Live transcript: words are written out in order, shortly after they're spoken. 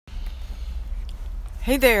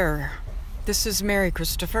Hey there, this is Mary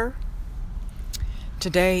Christopher.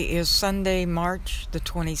 Today is Sunday, March the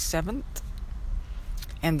 27th,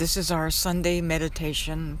 and this is our Sunday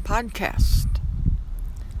Meditation podcast.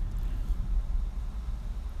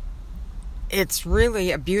 It's really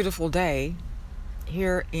a beautiful day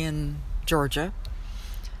here in Georgia.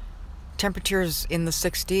 Temperatures in the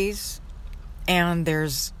 60s, and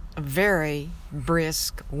there's a very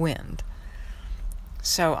brisk wind.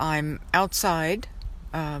 So I'm outside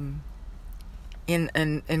in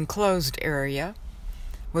an enclosed area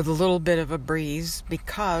with a little bit of a breeze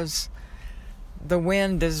because the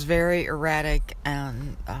wind is very erratic,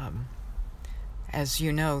 and as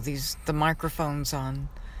you know, the microphones on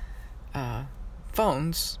our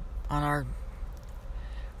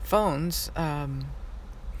phones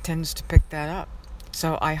tends to pick that up.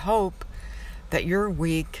 So I hope that your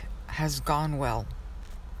week has gone well,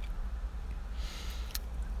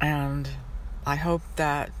 and I hope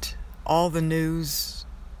that all the news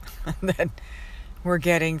that we're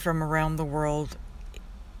getting from around the world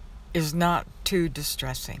is not too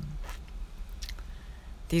distressing.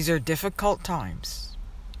 These are difficult times,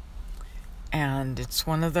 and it's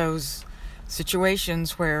one of those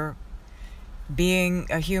situations where being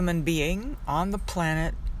a human being on the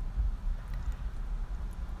planet,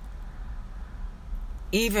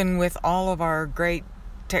 even with all of our great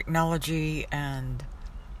technology and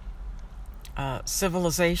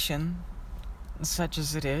civilization, such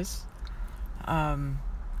as it is, can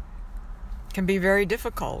be very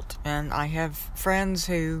difficult. And I have friends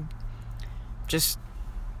who just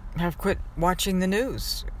have quit watching the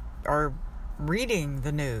news or reading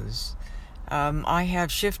the news. I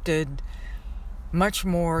have shifted much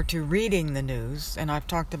more to reading the news, and I've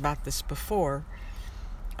talked about this before.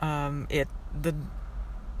 I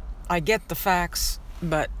get the facts,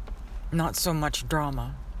 but not so much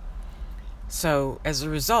drama. So as a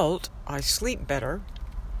result, I sleep better,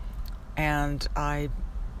 and I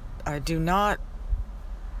do not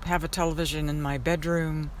have a television in my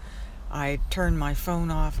bedroom. I turn my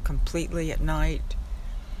phone off completely at night.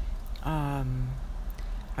 I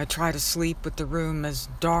try to sleep with the room as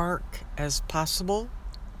dark as possible,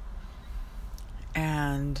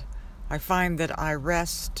 and I find that I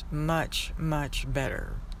rest much, much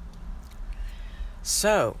better.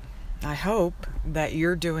 So I hope that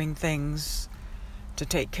you're doing things to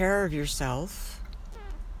take care of yourself,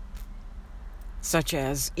 such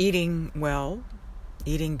as eating well,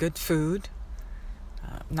 eating good food,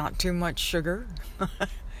 not too much sugar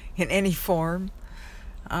in any form,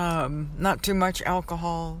 not too much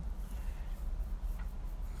alcohol,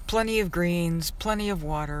 plenty of greens, plenty of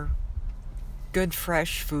water, good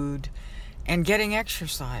fresh food, and getting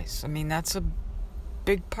exercise. I mean, that's a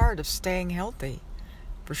big part of staying healthy,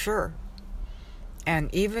 for sure.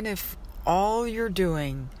 And even if all you're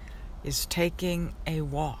doing is taking a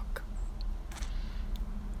walk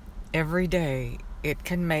every day, it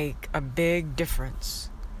can make a big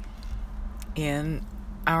difference in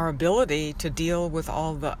our ability to deal with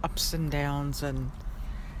all the ups and downs and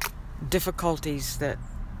difficulties that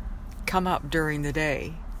come up during the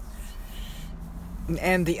day.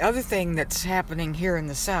 And the other thing that's happening here in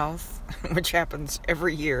the South, which happens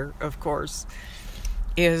every year, of course,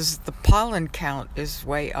 is the pollen count is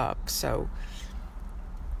way up. So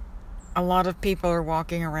a lot of people are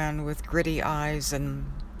walking around with gritty eyes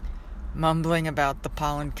and mumbling about the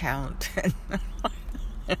pollen count.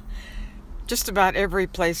 Just about every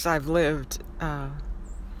place I've lived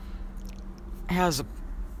has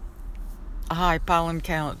a high pollen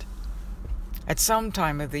count at some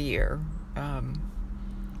time of the year.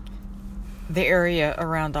 The area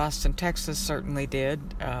around Austin, Texas certainly did.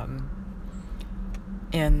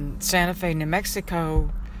 In Santa Fe, New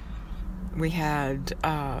Mexico, we had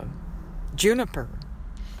juniper.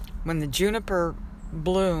 When the juniper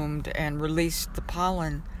bloomed and released the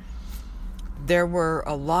pollen, there were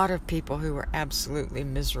a lot of people who were absolutely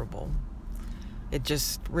miserable. It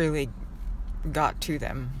just really got to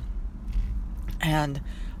them. And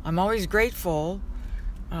I'm always grateful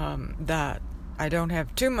that I don't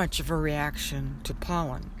have too much of a reaction to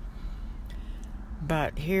pollen.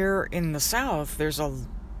 But here in the South, there's a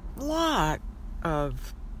lot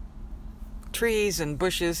of trees and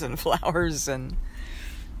bushes and flowers and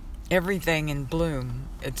everything in bloom.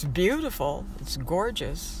 It's beautiful. It's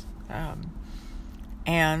gorgeous.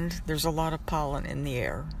 And there's a lot of pollen in the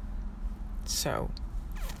air. So,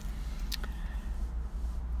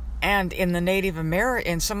 and in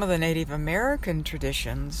some of the Native American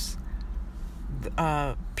traditions,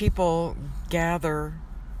 people gather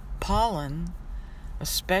pollen,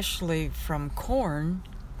 especially from corn,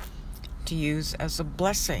 to use as a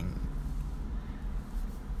blessing.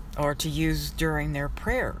 or to use during their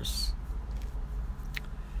prayers.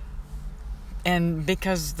 And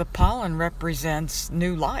because the pollen represents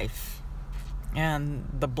new life and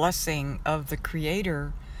the blessing of the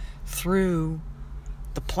Creator through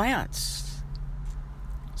the plants.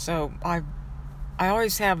 So I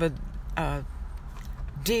always have a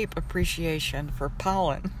deep appreciation for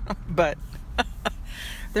pollen, but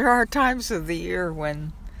there are times of the year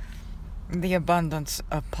when the abundance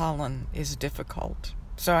of pollen is difficult.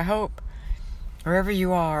 So I hope wherever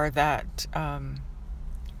you are that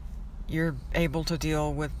you're able to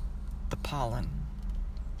deal with the pollen.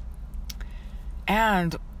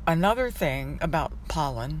 And another thing about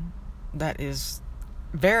pollen that is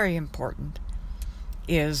very important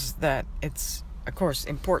is that it's, of course,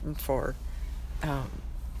 important for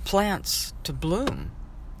plants to bloom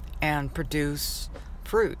and produce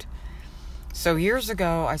fruit. So years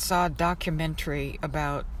ago, I saw a documentary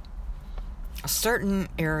about a certain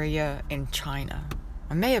area in China.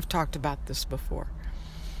 I may have talked about this before,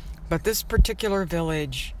 but this particular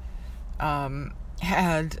village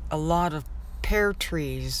had a lot of pear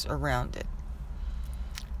trees around it.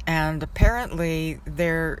 And apparently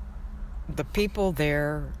the people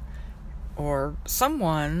there, or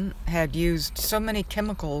someone, had used so many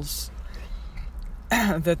chemicals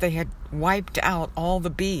that they had wiped out all the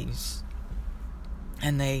bees.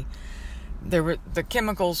 And the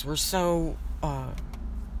chemicals were so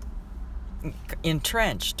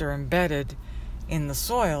entrenched or embedded in the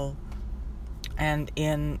soil and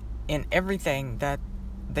in everything that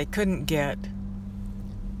they couldn't get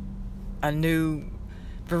a new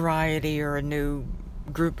variety or a new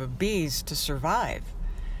group of bees to survive.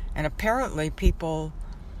 And apparently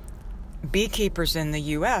beekeepers in the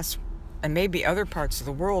U.S. and maybe other parts of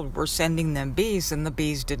the world were sending them bees, and the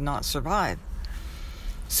bees did not survive.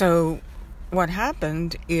 So what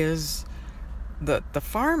happened is the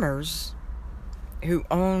farmers who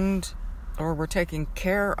owned or were taking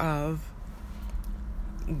care of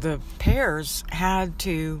the pears had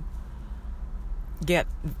to get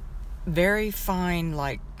very fine,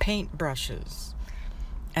 like, paint brushes,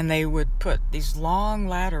 and they would put these long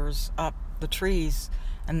ladders up the trees,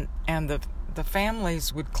 and the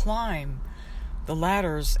families would climb the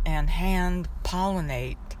ladders and hand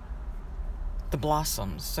pollinate the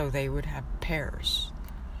blossoms so they would have pears.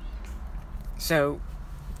 So,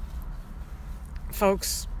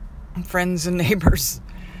 folks, friends and neighbors,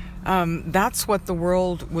 that's what the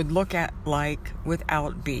world would look at like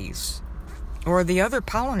without bees or the other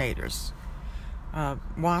pollinators.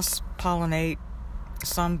 Wasps pollinate,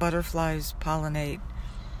 some butterflies pollinate.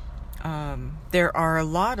 There are a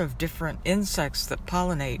lot of different insects that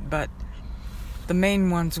pollinate, but the main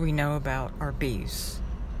ones we know about are bees.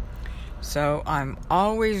 So I'm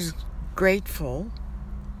always grateful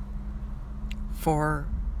for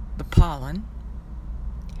the pollen,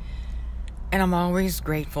 and I'm always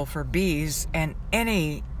grateful for bees and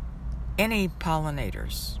any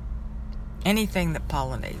pollinators, anything that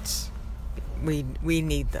pollinates. We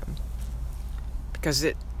need them, because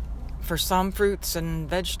for some fruits and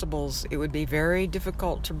vegetables, it would be very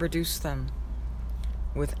difficult to produce them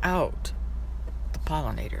without the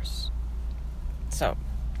pollinators. So,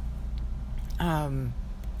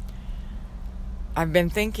 I've been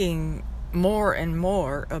thinking more and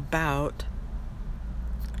more about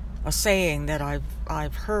a saying that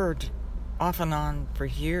I've heard off and on for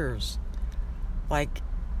years, like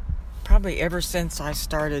probably ever since I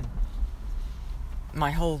started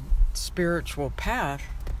my whole spiritual path,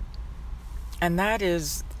 and that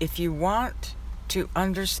is, if you want to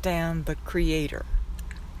understand the Creator,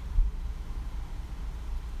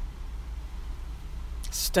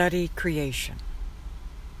 study creation.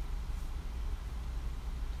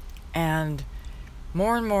 And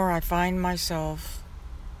more I find myself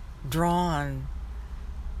drawn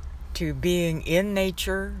to being in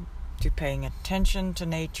nature, to paying attention to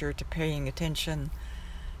nature, to paying attention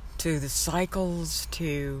to the cycles,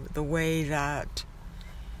 to the way that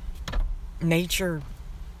nature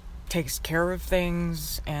takes care of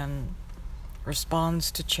things and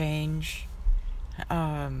responds to change.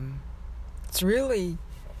 It's really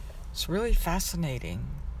fascinating.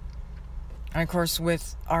 And of course,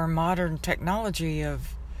 with our modern technology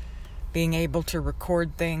of being able to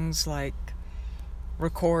record things, like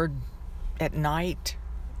record at night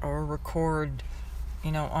or record,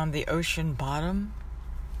 on the ocean bottom.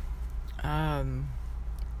 I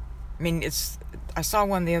saw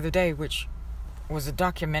one the other day, which was a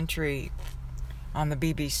documentary on the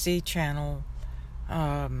BBC channel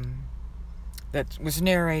that was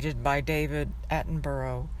narrated by David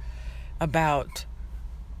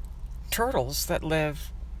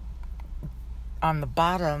on the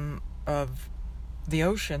bottom of the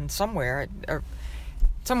ocean somewhere, or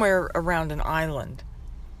somewhere around an island,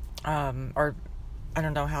 or I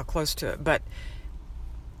don't know how close to it, but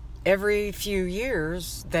every few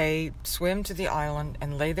years the swim to the island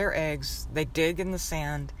and lay their eggs. They dig in the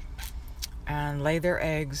sand and lay their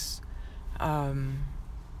eggs, and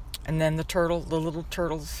then the little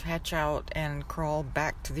turtles hatch out and crawl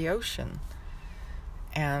back to the ocean.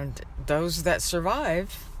 And those that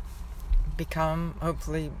survive become,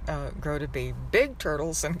 hopefully, grow to be big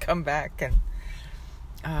turtles and come back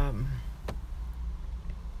and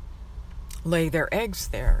lay their eggs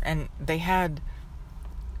there. And they had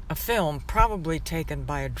a film, probably taken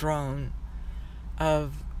by a drone,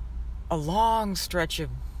 of a long stretch of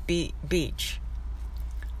beach,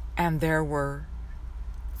 and there were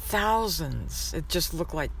thousands, it just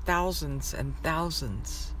looked like thousands and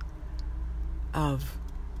thousands of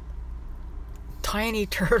tiny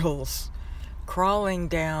turtles crawling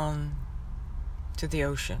down to the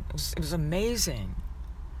ocean. It was amazing.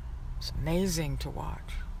 It was amazing to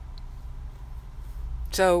watch.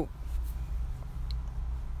 So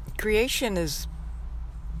creation is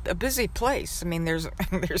a busy place. I mean, there's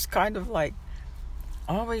kind of like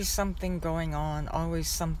always something going on, always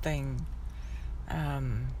something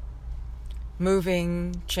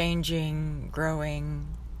moving, changing, growing.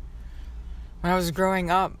 When I was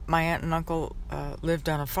growing up, my aunt and uncle lived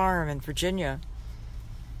on a farm in Virginia,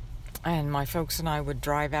 and my folks and I would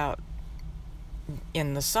drive out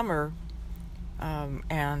in the summer,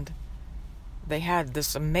 and they had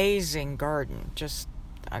this amazing garden. Just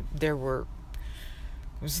there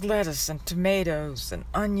was lettuce and tomatoes and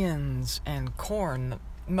onions and corn, the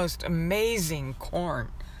most amazing corn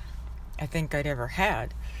I think I'd ever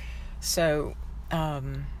had. So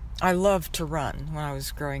I loved to run when I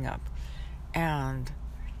was growing up. And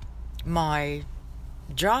my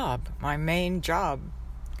main job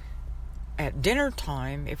at dinner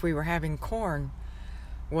time, if we were having corn,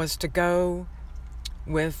 was to go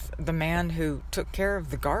with the man who took care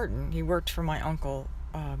of the garden. He worked for my uncle,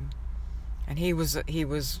 and he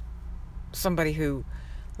was somebody who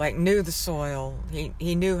like knew the soil.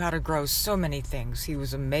 He knew how to grow so many things. He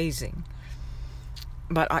was amazing.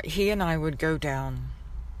 But he and I would go down.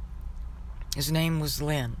 His name was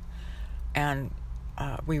Lynn. And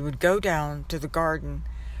we would go down to the garden,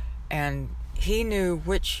 and he knew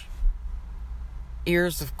which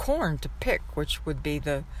ears of corn to pick, which would be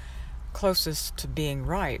the closest to being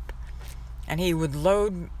ripe. And he would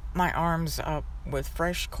load my arms up with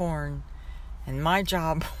fresh corn, and my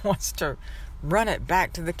job was to run it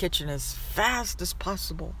back to the kitchen as fast as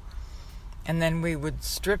possible. And then we would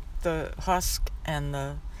strip the husk and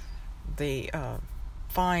the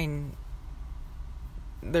fine,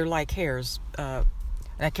 they're like hairs, and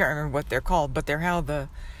I can't remember what they're called, but they're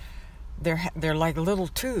like little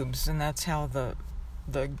tubes, and that's how the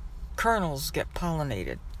kernels get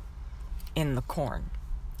pollinated in the corn.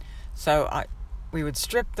 So we would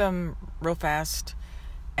strip them real fast,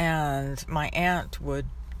 and my aunt would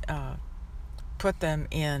put them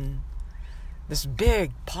in this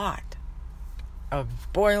big pot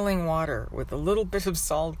of boiling water with a little bit of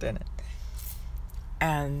salt in it,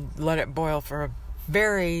 and let it boil for a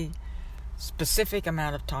very specific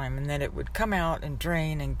amount of time, and then it would come out and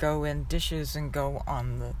drain and go in dishes and go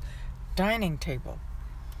on the dining table.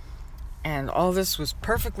 And all this was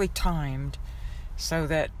perfectly timed so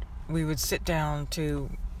that we would sit down to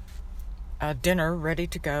a dinner ready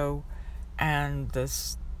to go, and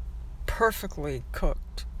this perfectly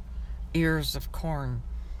cooked ears of corn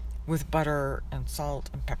with butter and salt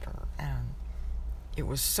and pepper, and it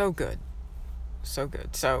was so good. So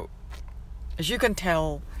good. So as you can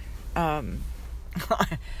tell, I'm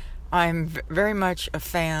very much a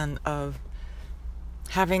fan of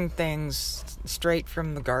having things straight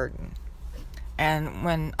from the garden. And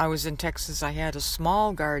when I was in Texas, I had a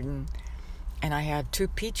small garden, and I had 2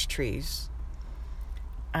 peach trees.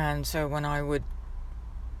 And so when I would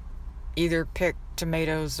either pick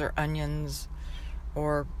tomatoes or onions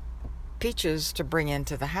or peaches to bring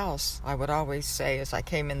into the house, I would always say as I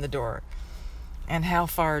came in the door, and how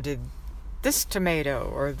far did this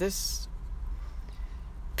tomato or this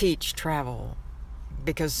peach travel?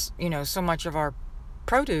 Because, so much of our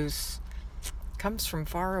produce comes from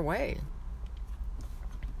far away.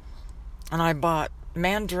 And I bought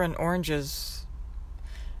mandarin oranges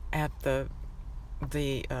at I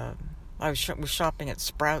was shopping at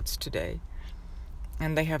Sprouts today,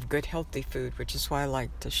 and they have good healthy food, which is why I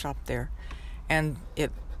like to shop there. And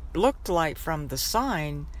it looked like from the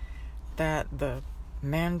sign that the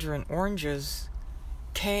mandarin oranges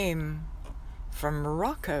came from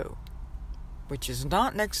Morocco, which is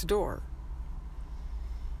not next door.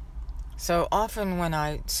 So often when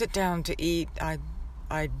I sit down to eat,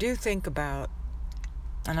 I do think about,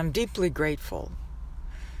 and I'm deeply grateful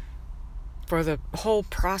for the whole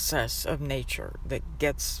process of nature that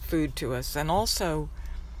gets food to us, and also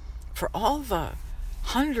for all the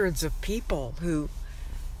hundreds of people who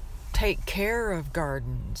take care of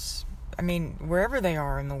gardens, I mean, wherever they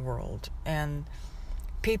are in the world, and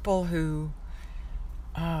people who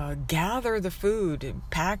gather the food and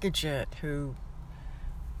package it, who,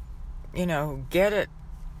 get it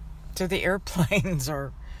to the airplanes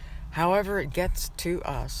or however it gets to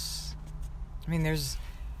us. I mean, there's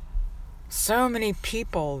so many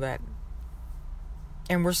people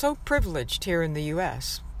and we're so privileged here in the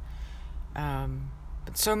U.S., but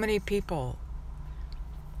so many people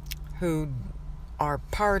who are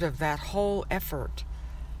part of that whole effort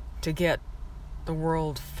to get the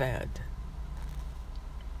world fed.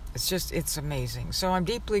 It's amazing. So I'm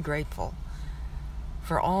deeply grateful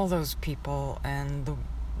for all those people and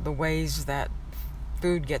the ways that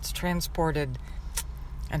food gets transported,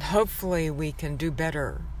 and hopefully we can do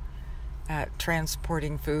better at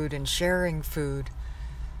transporting food and sharing food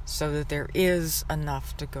so that there is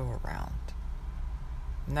enough to go around.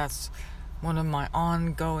 And that's one of my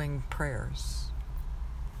ongoing prayers,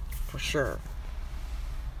 for sure.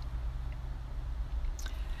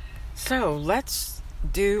 So let's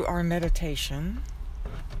do our meditation.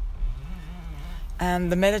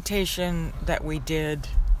 And the meditation that we did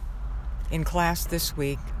in class this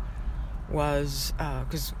week was,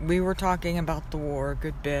 because we were talking about the war a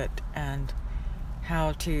good bit and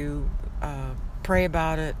how to pray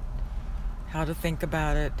about it, how to think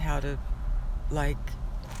about it, how to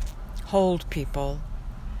hold people.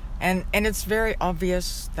 And it's very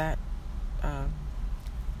obvious that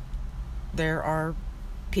there are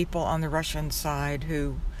people on the Russian side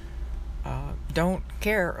who don't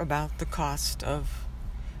care about the cost of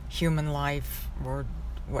human life or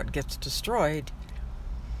what gets destroyed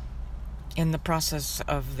in the process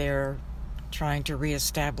of their trying to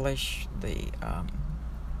reestablish the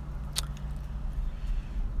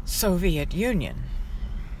Soviet Union.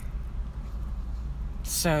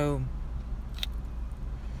 So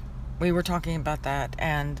we were talking about that,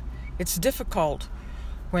 and it's difficult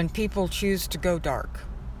when people choose to go dark.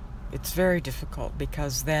 It's very difficult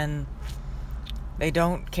because then they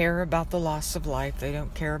don't care about the loss of life. They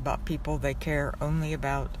don't care about people. They care only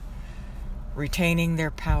about retaining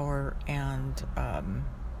their power and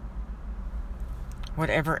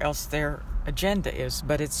whatever else their agenda is.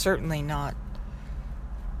 But it's certainly not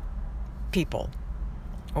people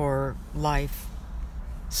or life,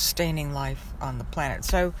 sustaining life on the planet.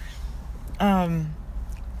 So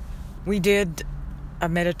we did a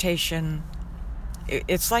meditation.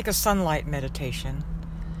 It's like a sunlight meditation,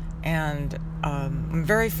 and I'm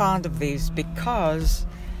very fond of these because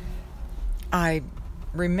I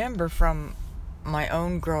remember from my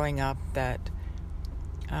own growing up that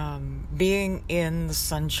being in the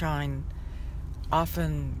sunshine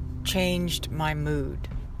often changed my mood.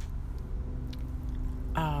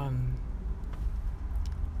 And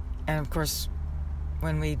of course,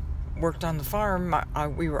 when we worked on the farm,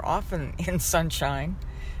 we were often in sunshine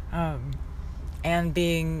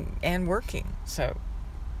and working. So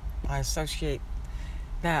I associate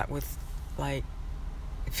that with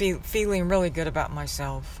feeling really good about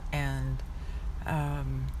myself and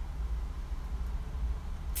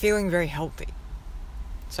feeling very healthy.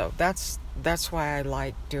 So that's why I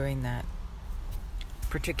like doing that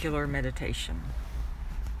particular meditation.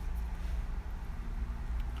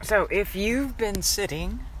 So if you've been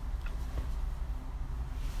sitting,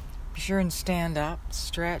 be sure and stand up,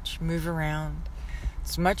 stretch, move around.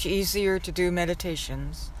 It's much easier to do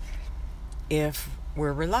meditations if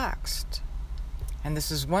we're relaxed. And this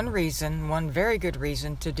is one very good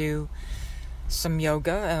reason to do some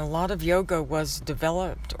yoga. And a lot of yoga was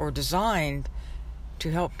developed or designed to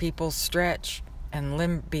help people stretch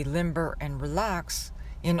and be limber and relax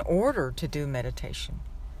in order to do meditation.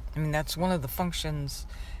 I mean, that's one of the functions,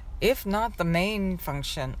 if not the main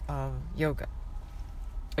function, of yoga.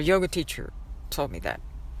 A yoga teacher told me that.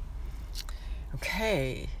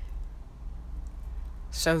 Okay.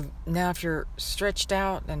 So now if you're stretched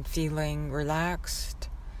out and feeling relaxed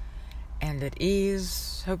and at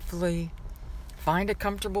ease, hopefully find a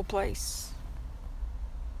comfortable place.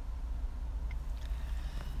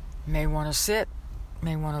 You may want to sit,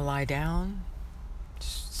 may want to lie down.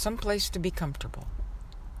 Just some place to be comfortable.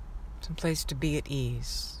 Some place to be at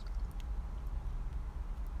ease.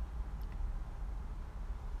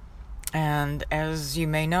 And as you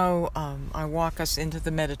may know, I walk us into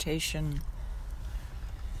the meditation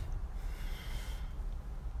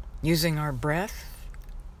using our breath.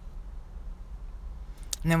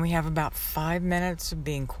 And then we have about 5 minutes of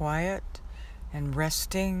being quiet and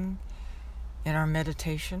resting in our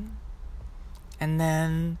meditation. And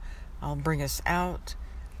then I'll bring us out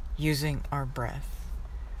using our breath.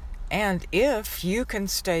 And if you can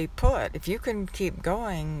stay put, if you can keep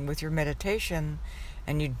going with your meditation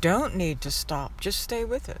and you don't need to stop, just stay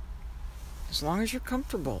with it. As long as you're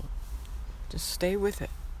comfortable, just stay with it.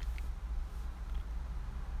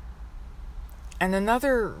 And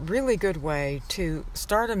another really good way to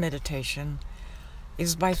start a meditation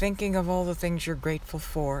is by thinking of all the things you're grateful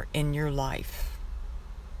for in your life.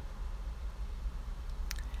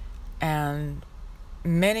 And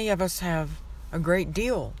many of us have a great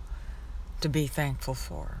deal to be thankful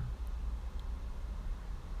for.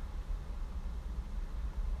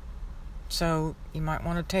 So you might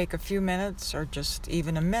want to take a few minutes or just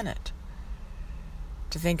even a minute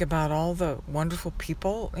to think about all the wonderful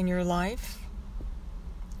people in your life,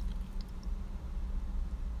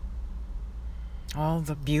 all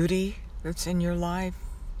the beauty that's in your life,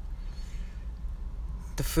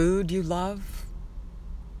 the food you love,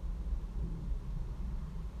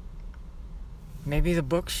 maybe the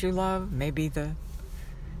books you love, maybe the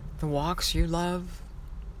walks you love.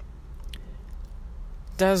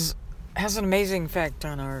 Has an amazing effect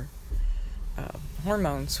on our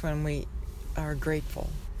hormones when we are grateful.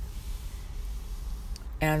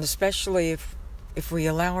 And especially if we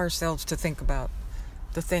allow ourselves to think about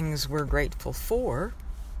the things we're grateful for.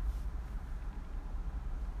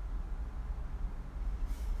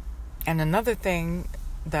 And another thing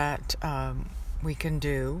that we can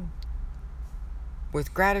do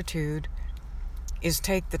with gratitude is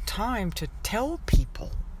take the time to tell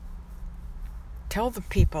the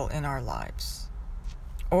people in our lives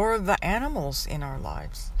or the animals in our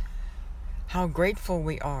lives how grateful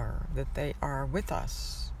we are that they are with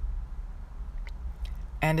us.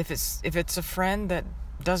 And if it's a friend that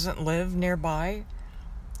doesn't live nearby,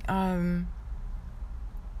 send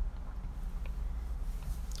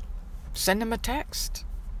them a text,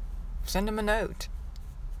 send them a note.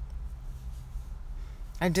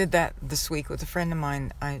 I did that this week with a friend of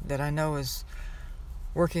mine that I know is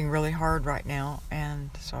working really hard right now,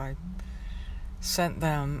 and so I sent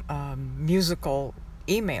them a musical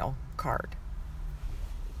email card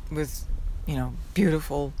with,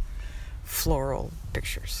 beautiful floral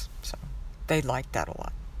pictures. So they liked that a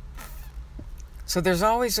lot. So there's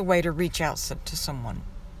always a way to reach out to someone.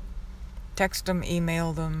 Text them,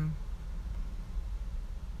 email them,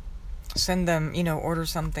 send them, order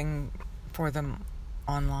something for them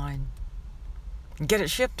online. Get it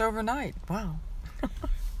shipped overnight. Wow.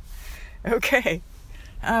 Okay.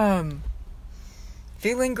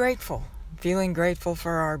 Feeling grateful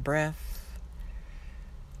for our breath,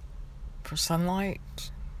 for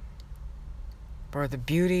sunlight, for the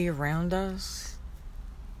beauty around us,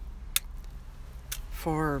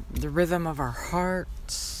 for the rhythm of our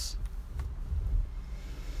hearts,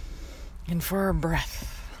 and for our breath.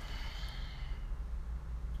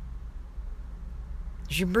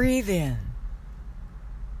 As you breathe in,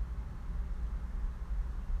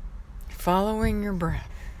 following your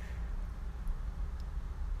breath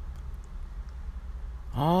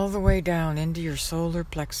all the way down into your solar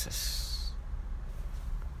plexus,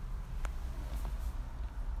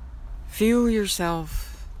 feel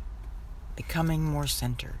yourself becoming more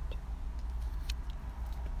centered.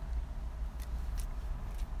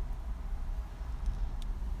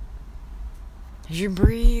 As you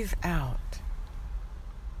breathe out,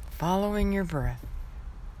 following your breath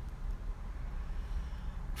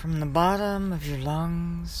from the bottom of your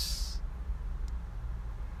lungs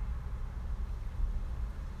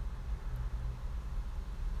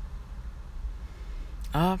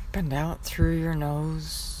up and out through your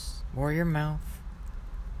nose or your mouth.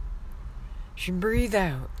 As you breathe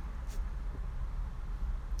out,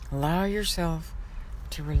 allow yourself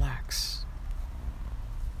to relax.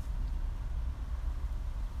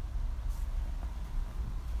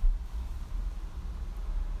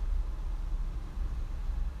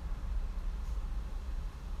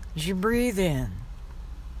 As you breathe in,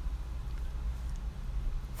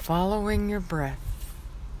 following your breath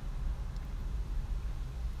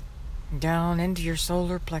down into your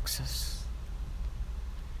solar plexus,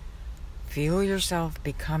 feel yourself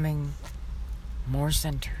becoming more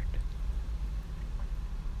centered.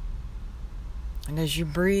 And as you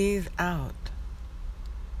breathe out,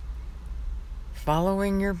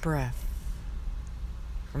 following your breath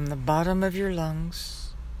from the bottom of your lungs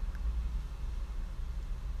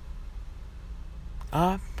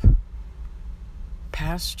up,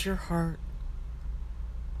 past your heart,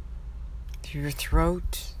 through your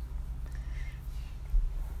throat,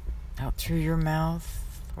 out through your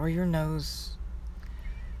mouth, or your nose.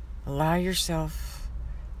 Allow yourself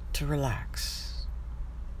to relax.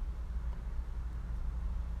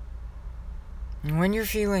 And when you're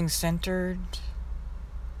feeling centered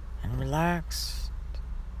and relaxed,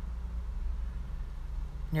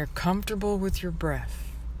 you're comfortable with your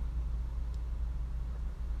breath,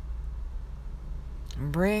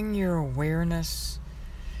 bring your awareness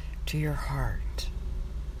to your heart,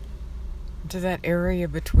 to that area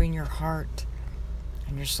between your heart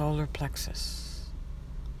and your solar plexus.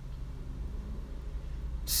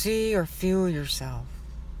 See or feel yourself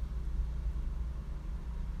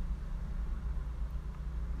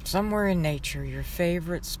somewhere in nature, your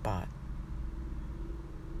favorite spot.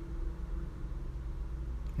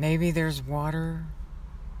 Maybe there's water,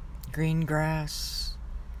 green grass,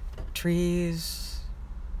 trees.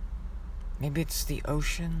 Maybe it's the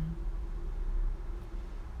ocean.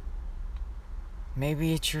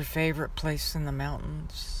 Maybe it's your favorite place in the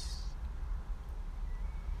mountains.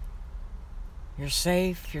 You're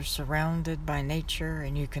safe, you're surrounded by nature,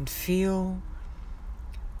 and you can feel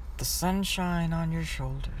the sunshine on your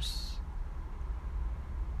shoulders.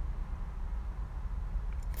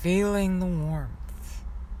 Feeling the warmth.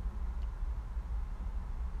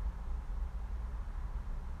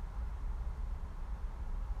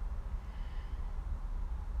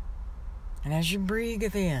 And as you breathe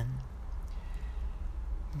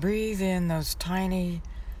in those tiny,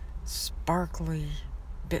 sparkly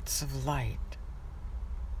bits of light.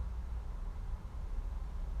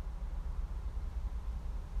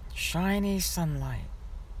 Shiny sunlight.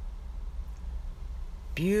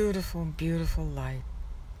 Beautiful, beautiful light.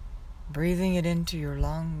 Breathing it into your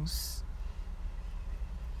lungs.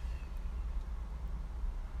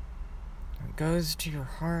 It goes to your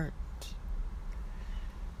heart.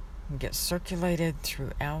 And gets circulated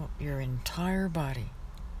throughout your entire body.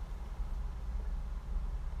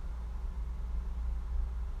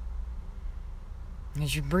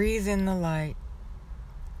 As you breathe in the light,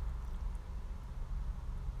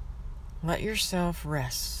 let yourself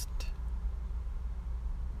rest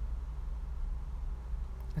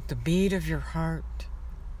with the beat of your heart,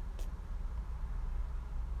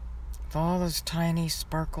 with all those tiny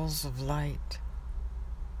sparkles of light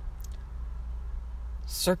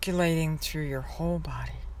circulating through your whole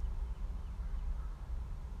body.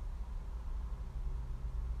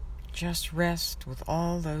 Just rest with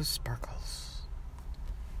all those sparkles.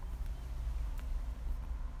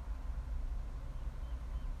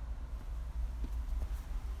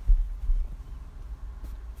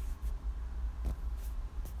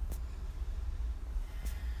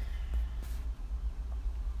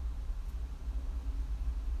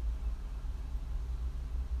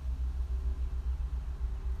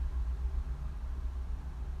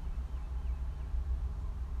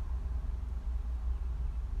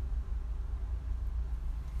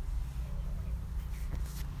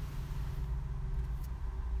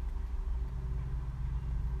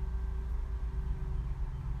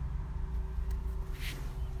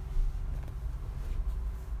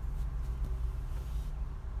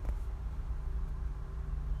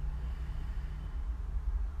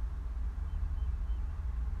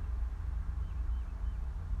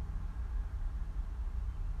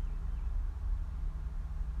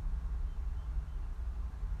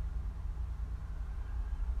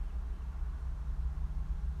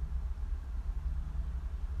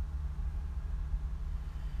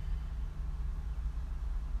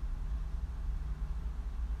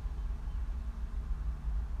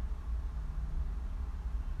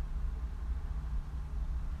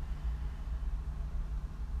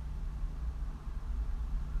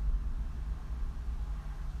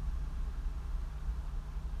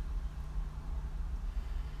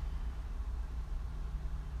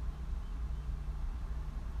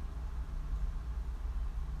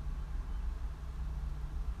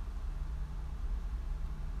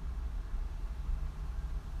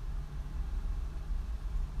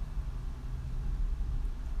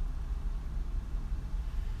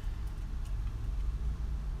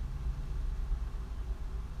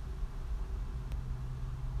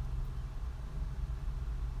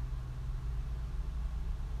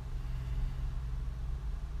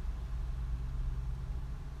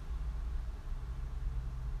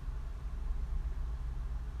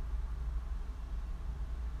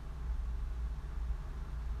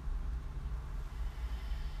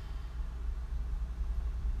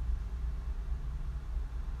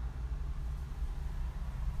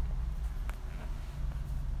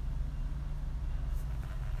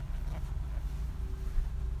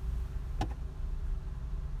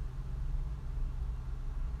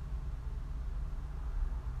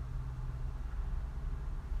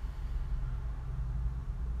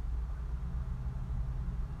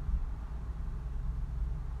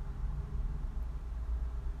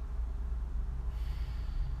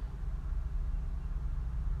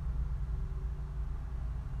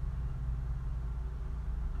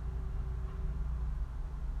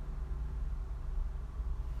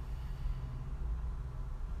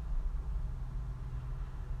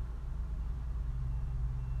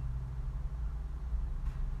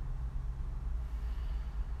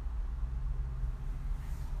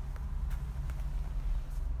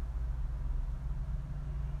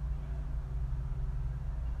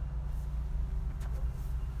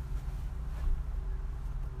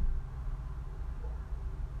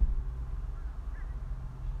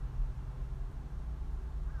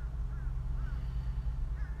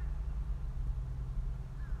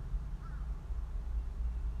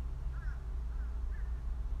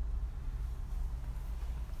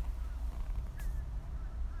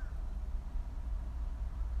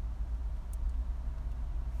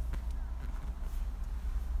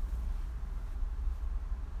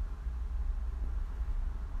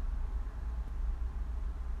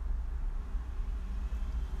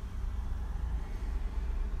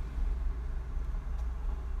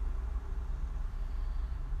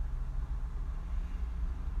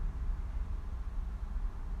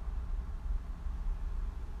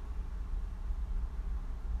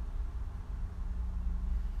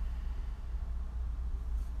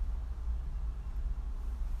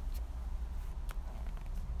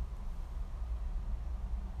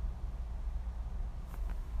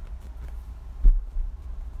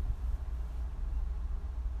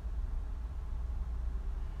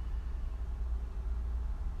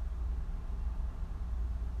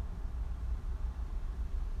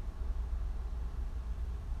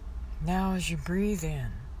 Now as you breathe in,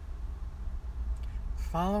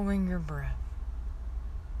 following your breath,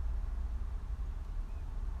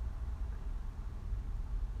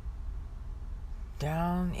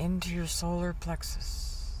 down into your solar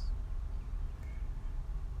plexus,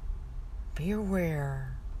 be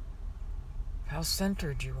aware of how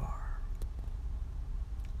centered you are.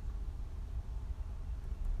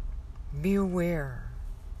 Be aware,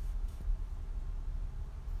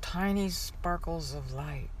 tiny sparkles of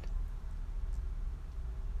light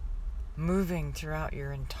moving throughout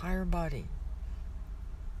your entire body.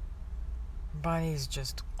 Your body is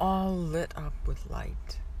just all lit up with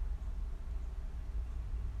light.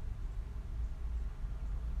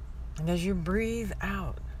 And as you breathe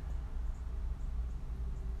out,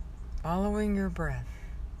 following your breath,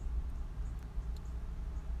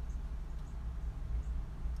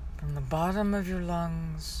 from the bottom of your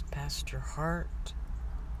lungs, past your heart,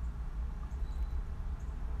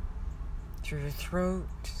 through your throat,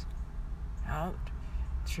 out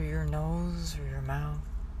through your nose or your mouth.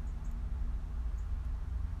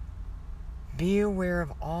 Be aware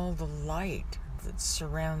of all the light that's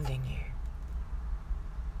surrounding you.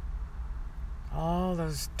 All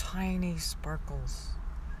those tiny sparkles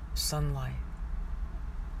of sunlight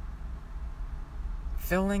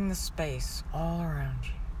filling the space all around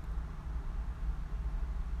you.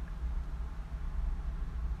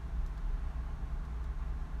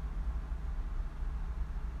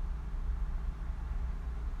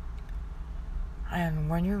 And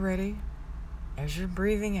when you're ready, as you're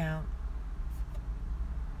breathing out,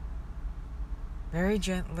 very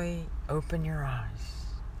gently open your eyes.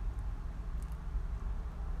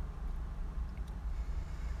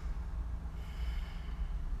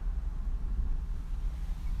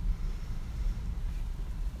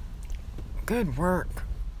 Good work.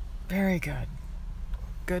 Very good.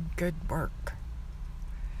 Good work.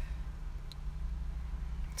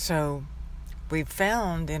 So, we've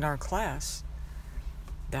found in our class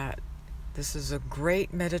that this is a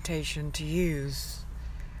great meditation to use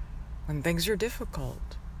when things are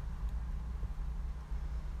difficult.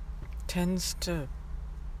 Tends to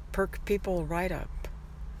perk people right up.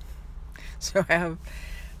 So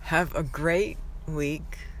have a great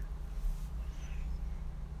week.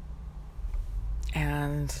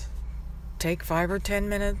 And take 5 or 10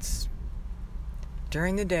 minutes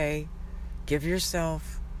during the day. Give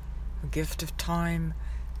yourself a gift of time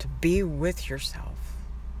to be with yourself.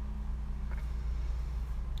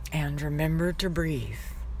 And remember to breathe.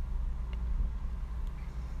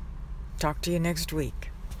 Talk to you next week.